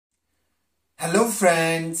Hello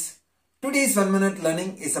friends, today's 1 minute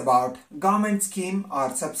learning is about government scheme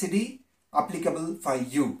or subsidy applicable for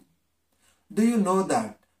you. Do you know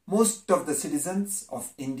that most of the citizens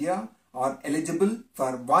of India are eligible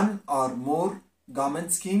for one or more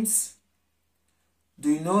government schemes?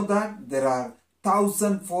 Do you know that there are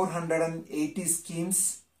 1480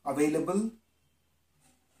 schemes available?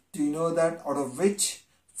 Do you know that out of which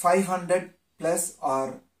 500 plus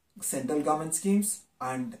are central government schemes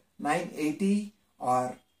and 980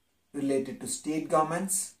 are related to state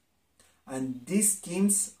governments, and these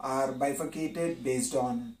schemes are bifurcated based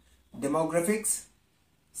on demographics,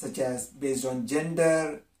 such as based on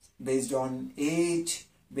gender, based on age,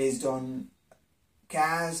 based on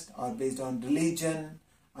caste, or based on religion,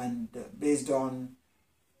 and based on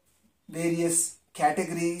various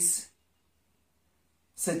categories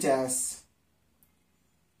such as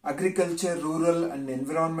agriculture, rural and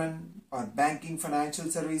environment, or banking,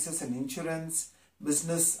 financial services and insurance,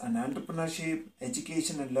 business and entrepreneurship,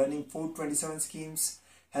 education and learning 427 schemes,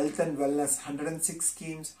 health and wellness 106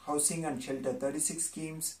 schemes, housing and shelter 36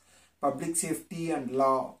 schemes, public safety and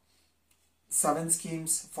law 7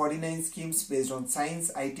 schemes, 49 schemes based on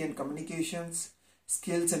science, IT and communications,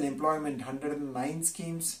 skills and employment 109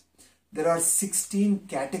 schemes. There are 16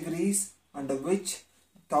 categories under which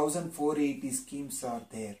 1480 schemes are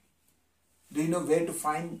there. Do you know where to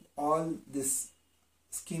find all this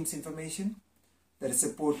schemes information? There is a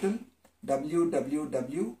portal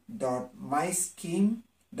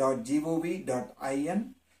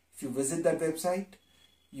www.myscheme.gov.in. If you visit that website,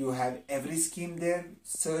 you have every scheme there.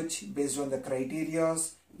 Search based on the criteria,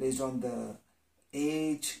 based on the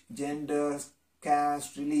age, gender,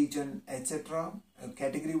 caste, religion, etc.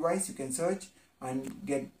 Category wise you can search and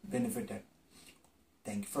get benefited.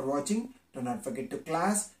 Thank you for watching. Do not forget to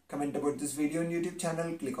class, comment about this video on YouTube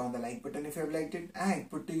channel, click on the like button if you have liked it, and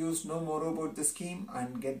put to use, know more about the scheme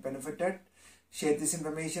and get benefited. Share this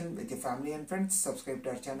information with your family and friends. Subscribe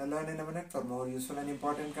to our channel Learn in a Minute for more useful and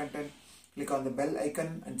important content. Click on the bell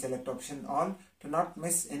icon and select option all to not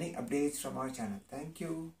miss any updates from our channel. Thank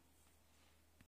you.